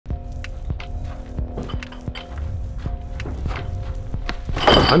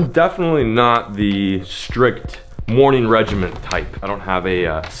I'm definitely not the strict morning regimen type. I don't have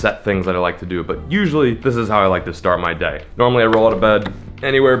a set things that I like to do, but usually this is how I like to start my day. Normally I roll out of bed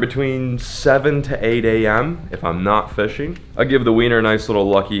anywhere between 7 to 8 a.m. if I'm not fishing. I give the wiener a nice little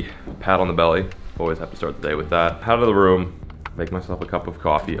lucky pat on the belly. Always have to start the day with that. Out of the room, make myself a cup of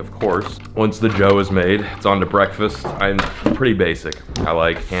coffee, of course. Once the joe is made, it's on to breakfast. I'm pretty basic. I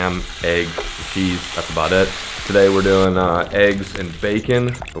like ham, egg, cheese, that's about it. Today we're doing eggs and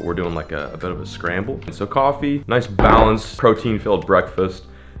bacon, but we're doing like a bit of a scramble. So coffee, nice balanced, protein-filled breakfast.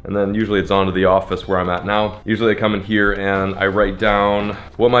 And then usually it's on to the office where I'm at now. Usually I come in here and I write down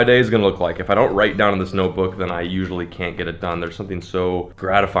what my day is gonna look like. If I don't write down in this notebook, then I usually can't get it done. There's something so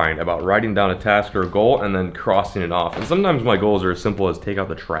gratifying about writing down a task or a goal and then crossing it off. And sometimes my goals are as simple as take out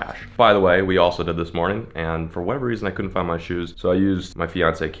the trash. By the way, we also did this morning, and for whatever reason I couldn't find my shoes, so I used my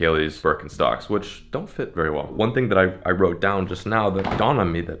fiance Kaylee's Birkenstocks, which don't fit very well. One thing that I wrote down just now that dawned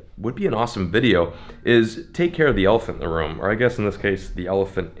on me that would be an awesome video is take care of the elephant in the room, or I guess in this case, the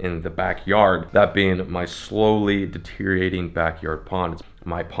elephant in the backyard, that being my slowly deteriorating backyard pond.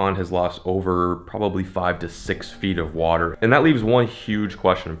 My pond has lost over probably 5 to 6 feet of water, and that leaves one huge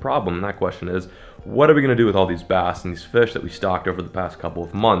question and problem, and that question is, what are we gonna do with all these bass and these fish that we stocked over the past couple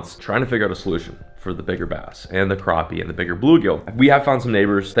of months? Trying to figure out a solution for the bigger bass and the crappie and the bigger bluegill. We have found some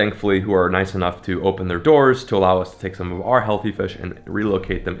neighbors, thankfully, who are nice enough to open their doors to allow us to take some of our healthy fish and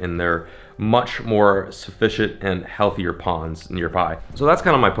relocate them in their much more sufficient and healthier ponds nearby. So that's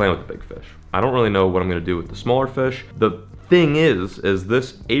kind of my plan with the big fish. I don't really know what I'm gonna do with the smaller fish. The thing is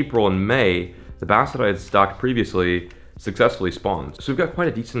this April and May, the bass that I had stocked previously successfully spawned. So we've got quite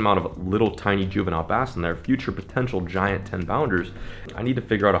a decent amount of little tiny juvenile bass in there, future potential giant 10-pounders. I need to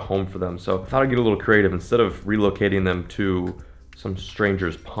figure out a home for them. So I thought I'd get a little creative. Instead of relocating them to some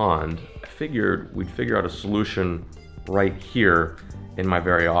stranger's pond, I figured we'd figure out a solution right here in my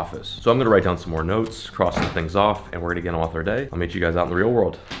very office. So I'm gonna write down some more notes, cross some things off, and we're gonna get on with our day. I'll meet you guys out in the real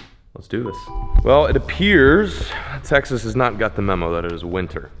world. Let's do this. Well, it appears Texas has not got the memo that it is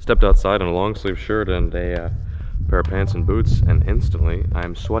winter. Stepped outside in a long sleeve shirt and a pair of pants and boots, and instantly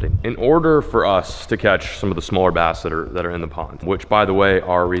I'm sweating. In order for us to catch some of the smaller bass that are in the pond, which by the way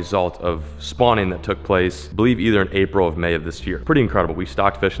are a result of spawning that took place, I believe either in April or May of this year. Pretty incredible. We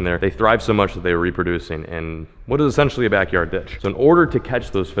stocked fish in there. They thrive so much that they were reproducing in what is essentially a backyard ditch. So in order to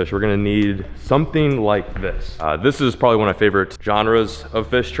catch those fish, we're gonna need something like this. This is probably one of my favorite genres of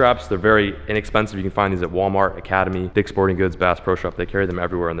fish traps. They're very inexpensive. You can find these at Walmart, Academy, Dick's Sporting Goods, Bass Pro Shop. They carry them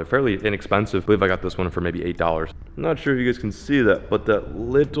everywhere and they're fairly inexpensive. I believe I got this one for maybe $8. I'm not sure if you guys can see that, but that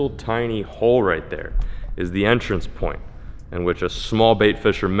little tiny hole right there is the entrance point in which a small bait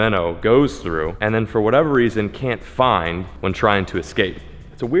fish or minnow goes through and then for whatever reason can't find when trying to escape.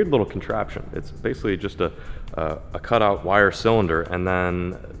 It's a weird little contraption. It's basically just a cutout wire cylinder, and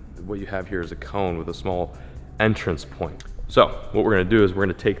then what you have here is a cone with a small entrance point. So what we're gonna do is we're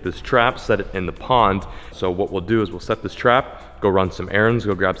gonna take this trap, set it in the pond. So what we'll do is we'll set this trap, go run some errands,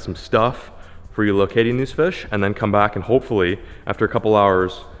 go grab some stuff for relocating these fish, and then come back and hopefully after a couple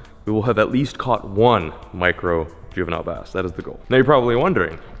hours we will have at least caught one micro juvenile bass. That is the goal. Now you're probably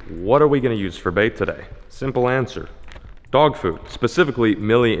wondering, what are we gonna use for bait today? Simple answer. Dog food, specifically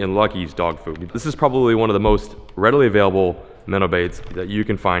Millie and Lucky's dog food. This is probably one of the most readily available minnow baits that you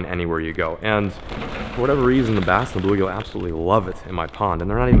can find anywhere you go. And for whatever reason, the bass and the bluegill absolutely love it in my pond, and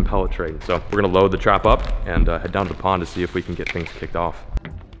they're not even pellet trading. So we're gonna load the trap up and head down to the pond to see if we can get things kicked off.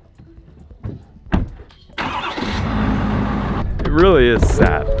 It really is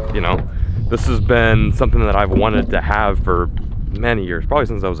sad, you know? This has been something that I've wanted to have for many years, probably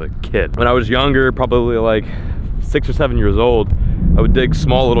since I was a kid. When I was younger, probably like 6 or 7 years old, I would dig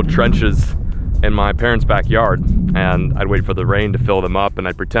small little trenches in my parents' backyard and I'd wait for the rain to fill them up and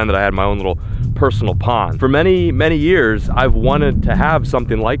I'd pretend that I had my own little personal pond. For many, many years, I've wanted to have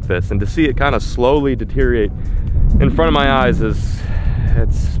something like this, and to see it kind of slowly deteriorate in front of my eyes is,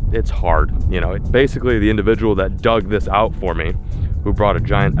 it's hard. You know, it's basically the individual that dug this out for me, who brought a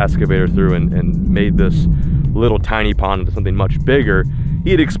giant excavator through and made this little tiny pond into something much bigger.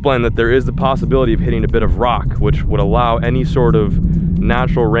 He had explained that there is the possibility of hitting a bit of rock, which would allow any sort of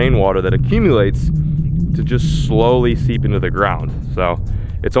natural rainwater that accumulates to just slowly seep into the ground. So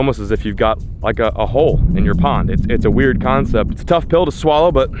it's almost as if you've got like a hole in your pond. It's a weird concept. It's a tough pill to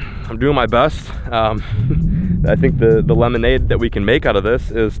swallow, but I'm doing my best. I think the lemonade that we can make out of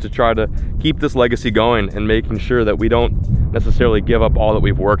this is to try to keep this legacy going and making sure that we don't necessarily give up all that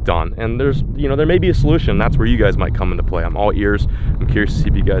we've worked on. And there's, you know, there may be a solution. That's where you guys might come into play. I'm all ears. I'm curious to see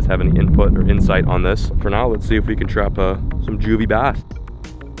if you guys have any input or insight on this. For now, let's see if we can trap some juvie bass.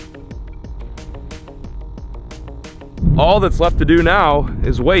 all that's left to do now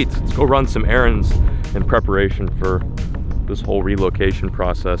is wait. Let's go run some errands in preparation for this whole relocation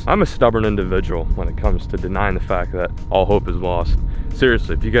process. I'm a stubborn individual when it comes to denying the fact that all hope is lost.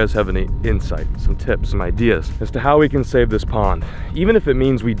 Seriously, if you guys have any insight, some tips, some ideas as to how we can save this pond, even if it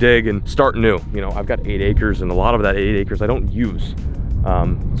means we dig and start new. You know, I've got 8 acres and a lot of that 8 acres I don't use.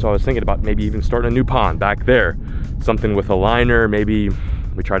 So I was thinking about maybe even starting a new pond back there. Something with a liner, maybe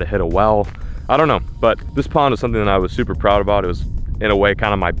we try to hit a well. I don't know, but this pond is something that I was super proud about. It was, in a way,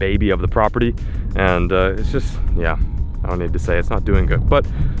 kind of my baby of the property. And it's just, yeah, I don't need to say it's not doing good. But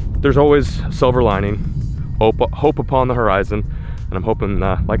there's always a silver lining, hope upon the horizon. And I'm hoping,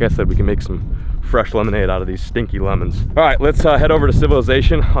 like I said, we can make some fresh lemonade out of these stinky lemons. All right, let's head over to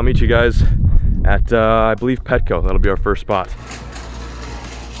Civilization. I'll meet you guys at, I believe, Petco. That'll be our first spot.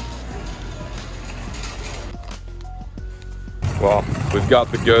 Well, we've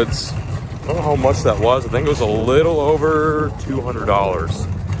got the goods. I don't know how much that was. I think it was a little over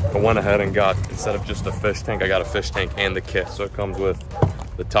 $200. I went ahead and got, instead of just a fish tank, I got a fish tank and the kit. So it comes with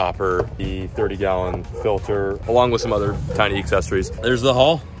the topper, the 30-gallon filter, along with some other tiny accessories. There's the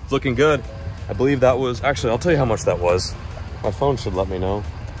haul. It's looking good. I believe that was, actually, I'll tell you how much that was. My phone should let me know.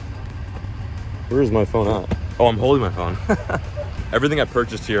 Where is my phone at? Oh, I'm holding my phone. Everything I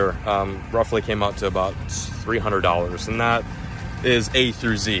purchased here roughly came out to about $300, and that is A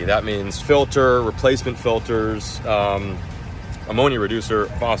through Z. That means filter, replacement filters, ammonia reducer,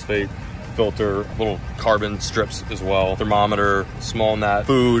 phosphate filter, little carbon strips as well, thermometer, small net,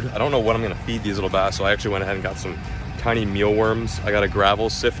 food. I don't know what I'm gonna feed these little bass, so I actually went ahead and got some tiny mealworms. I got a gravel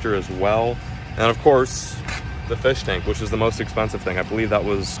sifter as well. And of course, the fish tank, which is the most expensive thing. I believe that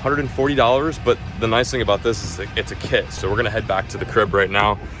was $140, but the nice thing about this is that it's a kit. So we're gonna head back to the crib right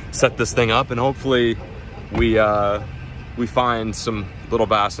now, set this thing up, and hopefully we find some little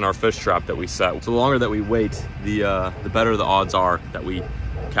bass in our fish trap that we set. So the longer that we wait, the better the odds are that we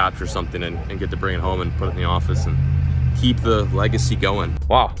capture something and get to bring it home and put it in the office and keep the legacy going.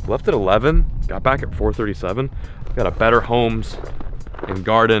 Wow, left at 11, got back at 4:37. Got a Better Homes and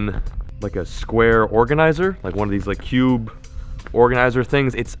Garden, like a square organizer, like one of these like cube organizer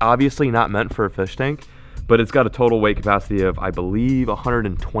things. It's obviously not meant for a fish tank, but it's got a total weight capacity of, I believe,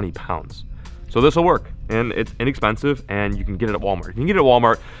 120 pounds. So this will work, and it's inexpensive, and you can get it at Walmart. If you can get it at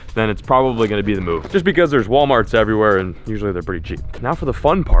Walmart, then it's probably gonna be the move. Just because there's Walmarts everywhere, and usually they're pretty cheap. Now for the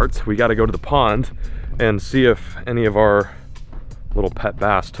fun parts, we gotta go to the pond and see if any of our little pet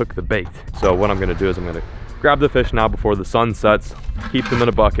bass took the bait. So what I'm gonna do is I'm gonna grab the fish now before the sun sets, keep them in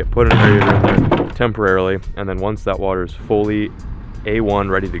a bucket, put an aerator in there temporarily, and then once that water is fully A1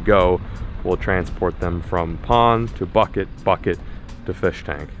 ready to go, we'll transport them from pond to bucket to fish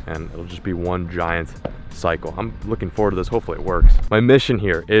tank, and it'll just be one giant cycle. I'm looking forward to this. Hopefully it works. My mission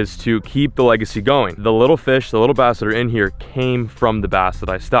here is to keep the legacy going. The little fish, the little bass that are in here came from the bass that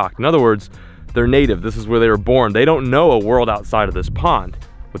I stocked. In other words, they're native. This is where they were born. They don't know a world outside of this pond.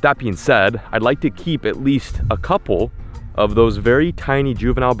 With that being said, I'd like to keep at least a couple of those very tiny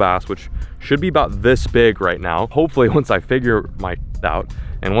juvenile bass, which should be about this big right now. Hopefully once I figure my out,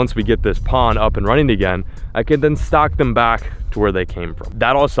 and once we get this pond up and running again, I can then stock them back to where they came from.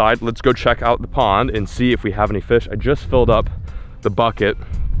 That all aside, let's go check out the pond and see if we have any fish. I just filled up the bucket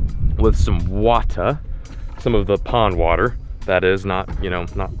with some water, some of the pond water. That is not, you know,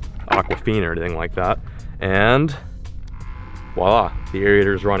 not Aquafina or anything like that. And voila, the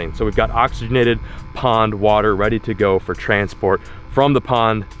aerator is running. So we've got oxygenated pond water ready to go for transport from the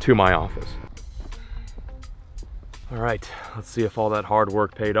pond to my office. All right, let's see if all that hard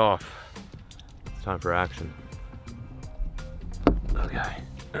work paid off. It's time for action. Okay,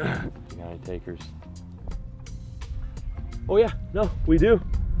 you got any takers? Oh yeah, no, we do.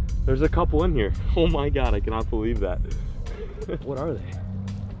 There's a couple in here. Oh my God, I cannot believe that. What are they?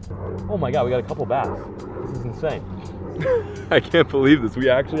 Oh my God, we got a couple bass. This is insane. I can't believe this. We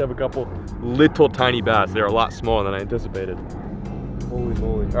actually have a couple little tiny bass. They're a lot smaller than I anticipated. Holy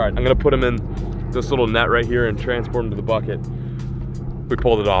moly. All right, I'm gonna put them in this little net right here and transport them to the bucket. We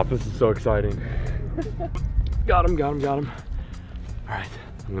pulled it off. This is so exciting. Got him. All right,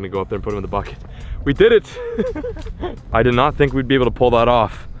 I'm gonna go up there and put him in the bucket. We did it. I did not think we'd be able to pull that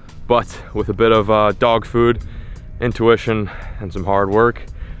off, but with a bit of dog food, intuition, and some hard work,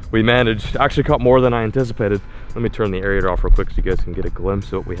 we managed. Actually caught more than I anticipated. Let me turn the aerator off real quick so you guys can get a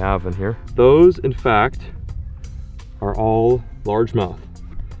glimpse of what we have in here. Those, in fact, are all largemouth.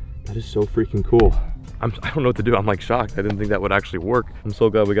 That is so freaking cool. I don't know what to do. I'm like shocked. I didn't think that would actually work. I'm so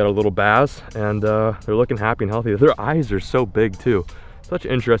glad we got a little bass, and they're looking happy and healthy. Their eyes are so big too. Such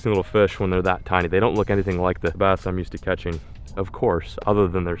interesting little fish when they're that tiny. They don't look anything like the bass I'm used to catching, of course, other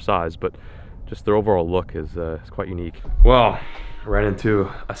than their size, but just their overall look is quite unique. Well, I ran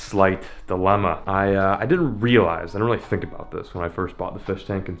into a slight dilemma. I didn't realize, I didn't really think about this when I first bought the fish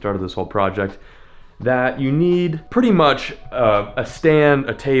tank and started this whole project, that you need pretty much a stand,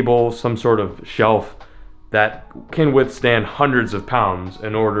 a table, some sort of shelf that can withstand hundreds of pounds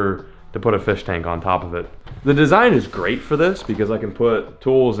in order to put a fish tank on top of it. The design is great for this because I can put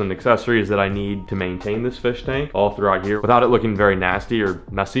tools and accessories that I need to maintain this fish tank all throughout here without it looking very nasty or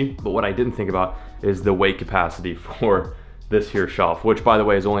messy. But what I didn't think about is the weight capacity for this here shelf, which by the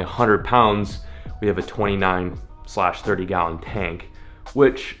way is only 100 pounds. We have a 29/30 gallon tank,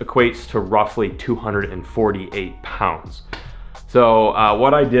 which equates to roughly 248 pounds. So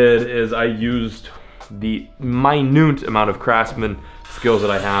what I did is I used the minute amount of Craftsman skills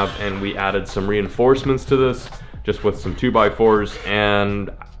that I have, and we added some reinforcements to this just with some 2x4s, and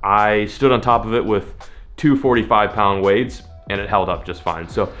I stood on top of it with two 45-pound weights and it held up just fine.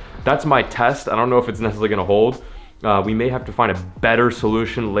 So that's my test. I don't know if it's necessarily gonna hold. We may have to find a better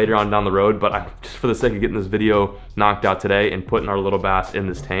solution later on down the road, but just for the sake of getting this video knocked out today and putting our little bass in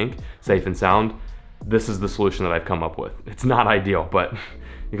this tank safe and sound, this is the solution that I've come up with. It's not ideal, but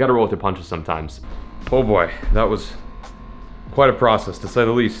you gotta roll with your punches sometimes. Oh boy, that was quite a process to say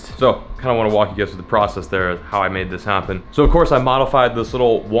the least. So kind of want to walk you guys through the process there, how I made this happen. So of course I modified this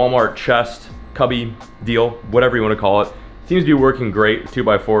little Walmart chest cubby deal, whatever you want to call it. Seems to be working great. The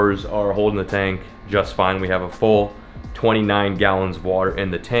 2x4s are holding the tank just fine. We have a full 29 gallons of water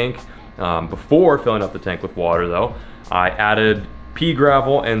in the tank. Before filling up the tank with water though, I added pea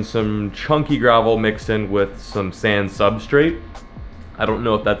gravel and some chunky gravel mixed in with some sand substrate. I don't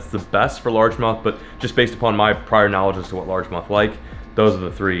know if that's the best for largemouth, but just based upon my prior knowledge as to what largemouth like, those are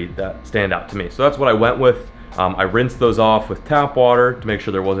the three that stand out to me. So that's what I went with. I rinsed those off with tap water to make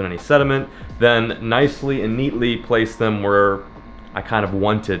sure there wasn't any sediment, then nicely and neatly placed them where I kind of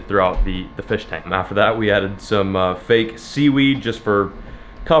wanted throughout the fish tank. After that, we added some fake seaweed just for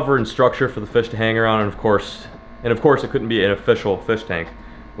cover and structure for the fish to hang around, and of course it couldn't be an official fish tank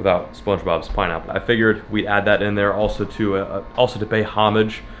without SpongeBob's pineapple. I figured we'd add that in there also to pay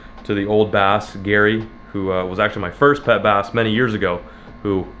homage to the old bass, Gary, who was actually my first pet bass many years ago,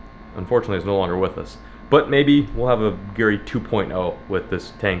 who unfortunately is no longer with us. But maybe we'll have a Gary 2.0 with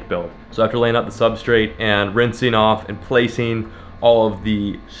this tank build. So after laying out the substrate and rinsing off and placing all of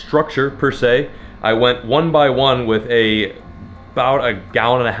the structure per se, I went one by one with about a 1.5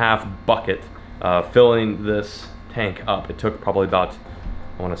 gallon bucket, filling this tank up. It took probably about,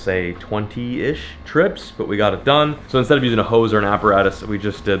 I want to say 20-ish trips, but we got it done. So instead of using a hose or an apparatus, we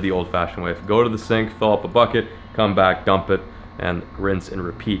just did the old-fashioned way. Go to the sink, fill up a bucket, come back, dump it, and rinse and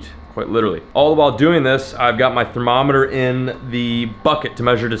repeat, quite literally. All the while doing this, I've got my thermometer in the bucket to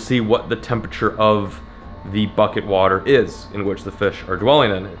measure to see what the temperature of the bucket water is in which the fish are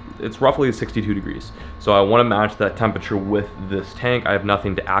dwelling in. It's roughly 62 degrees. So I want to match that temperature with this tank. I have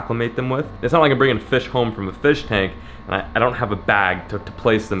nothing to acclimate them with. It's not like I'm bringing fish home from a fish tank and I don't have a bag to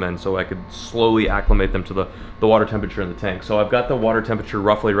place them in, so I could slowly acclimate them to the water temperature in the tank. So I've got the water temperature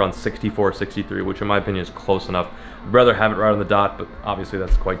roughly around 64, 63, which in my opinion is close enough. I'd rather have it right on the dot, but obviously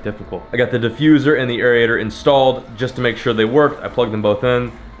that's quite difficult. I got the diffuser and the aerator installed just to make sure they worked. I plugged them both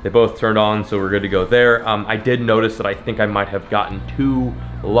in. They both turned on, so we're good to go there. I did notice that I think I might have gotten too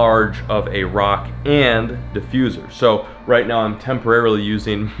large of a rock and diffuser. So right now I'm temporarily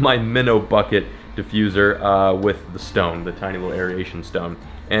using my minnow bucket diffuser with the stone, the tiny little aeration stone.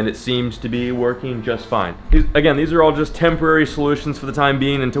 And it seems to be working just fine. These are all just temporary solutions for the time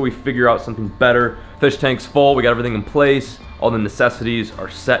being until we figure out something better. Fish tank's full, we got everything in place. All the necessities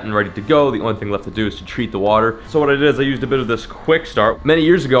are set and ready to go. The only thing left to do is to treat the water. So what I did is I used a bit of this quick start. Many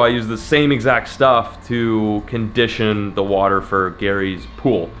years ago, I used the same exact stuff to condition the water for Gary's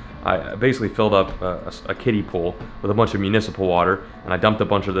pool. I basically filled up a kiddie pool with a bunch of municipal water, and I dumped a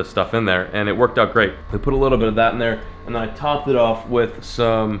bunch of this stuff in there, and it worked out great. We put a little bit of that in there, and then I topped it off with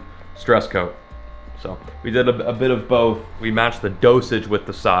some stress coat. So we did a bit of both. We matched the dosage with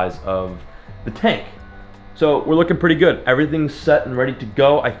the size of the tank. So we're looking pretty good. Everything's set and ready to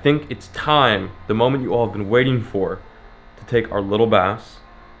go. I think it's time, the moment you all have been waiting for, to take our little bass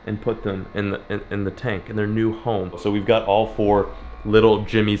and put them in the tank, in their new home. So we've got all 4 little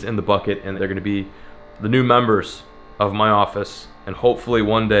Jimmies in the bucket, and they're gonna be the new members of my office, and hopefully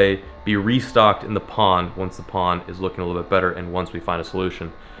one day be restocked in the pond once the pond is looking a little bit better and once we find a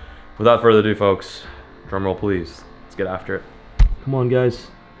solution. Without further ado, folks, drum roll please. Let's get after it. Come on,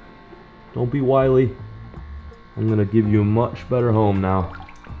 guys. Don't be wily. I'm gonna give you a much better home now.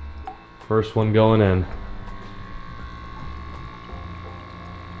 First one going in.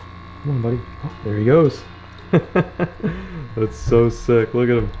 Come on, buddy. Oh, there he goes. That's so sick. Look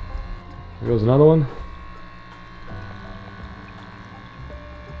at him. There goes another one.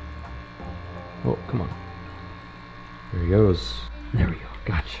 Oh, come on. There he goes. There we go.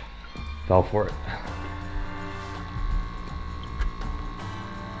 Gotcha. Fell for it.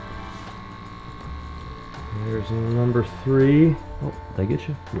 There's number 3. Oh, did I get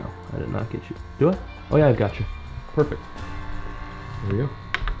you? No, I did not get you. Do I? Oh yeah, I've got you. Perfect. There we go.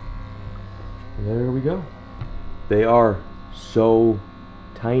 There we go. They are so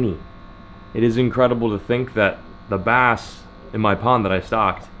tiny. It is incredible to think that the bass in my pond that I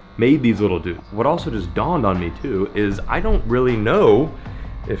stocked made these little dudes. What also just dawned on me too is I don't really know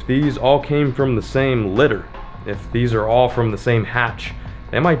if these all came from the same litter. If these are all from the same hatch.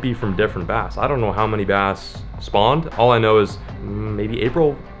 They might be from different bass. I don't know how many bass spawned. All I know is maybe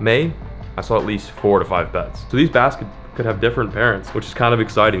April, May, I saw at least 4 to 5 beds. So these bass could have different parents, which is kind of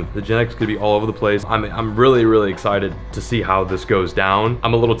exciting. The genetics could be all over the place. I'm really excited to see how this goes down.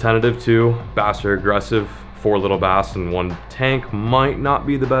 I'm a little tentative too. Bass are aggressive. 4 little bass in 1 tank might not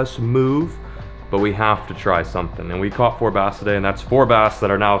be the best move, but we have to try something. And we caught 4 bass today, and that's 4 bass that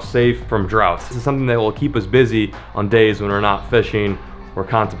are now safe from droughts. This is something that will keep us busy on days when we're not fishing. We're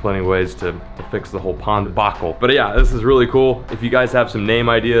contemplating ways to fix the whole pond debacle. But yeah, this is really cool. If you guys have some name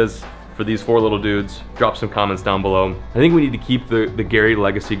ideas for these 4 little dudes, drop some comments down below. I think we need to keep the Gary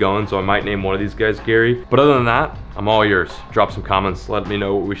legacy going, so I might name one of these guys Gary. But other than that, I'm all yours. Drop some comments, let me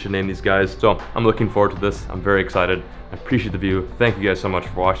know what we should name these guys. So I'm looking forward to this. I'm very excited. I appreciate the view. Thank you guys so much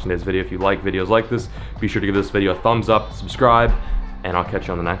for watching today's video. If you like videos like this, be sure to give this video a thumbs up, subscribe, and I'll catch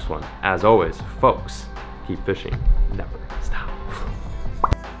you on the next one. As always, folks, keep fishing, never.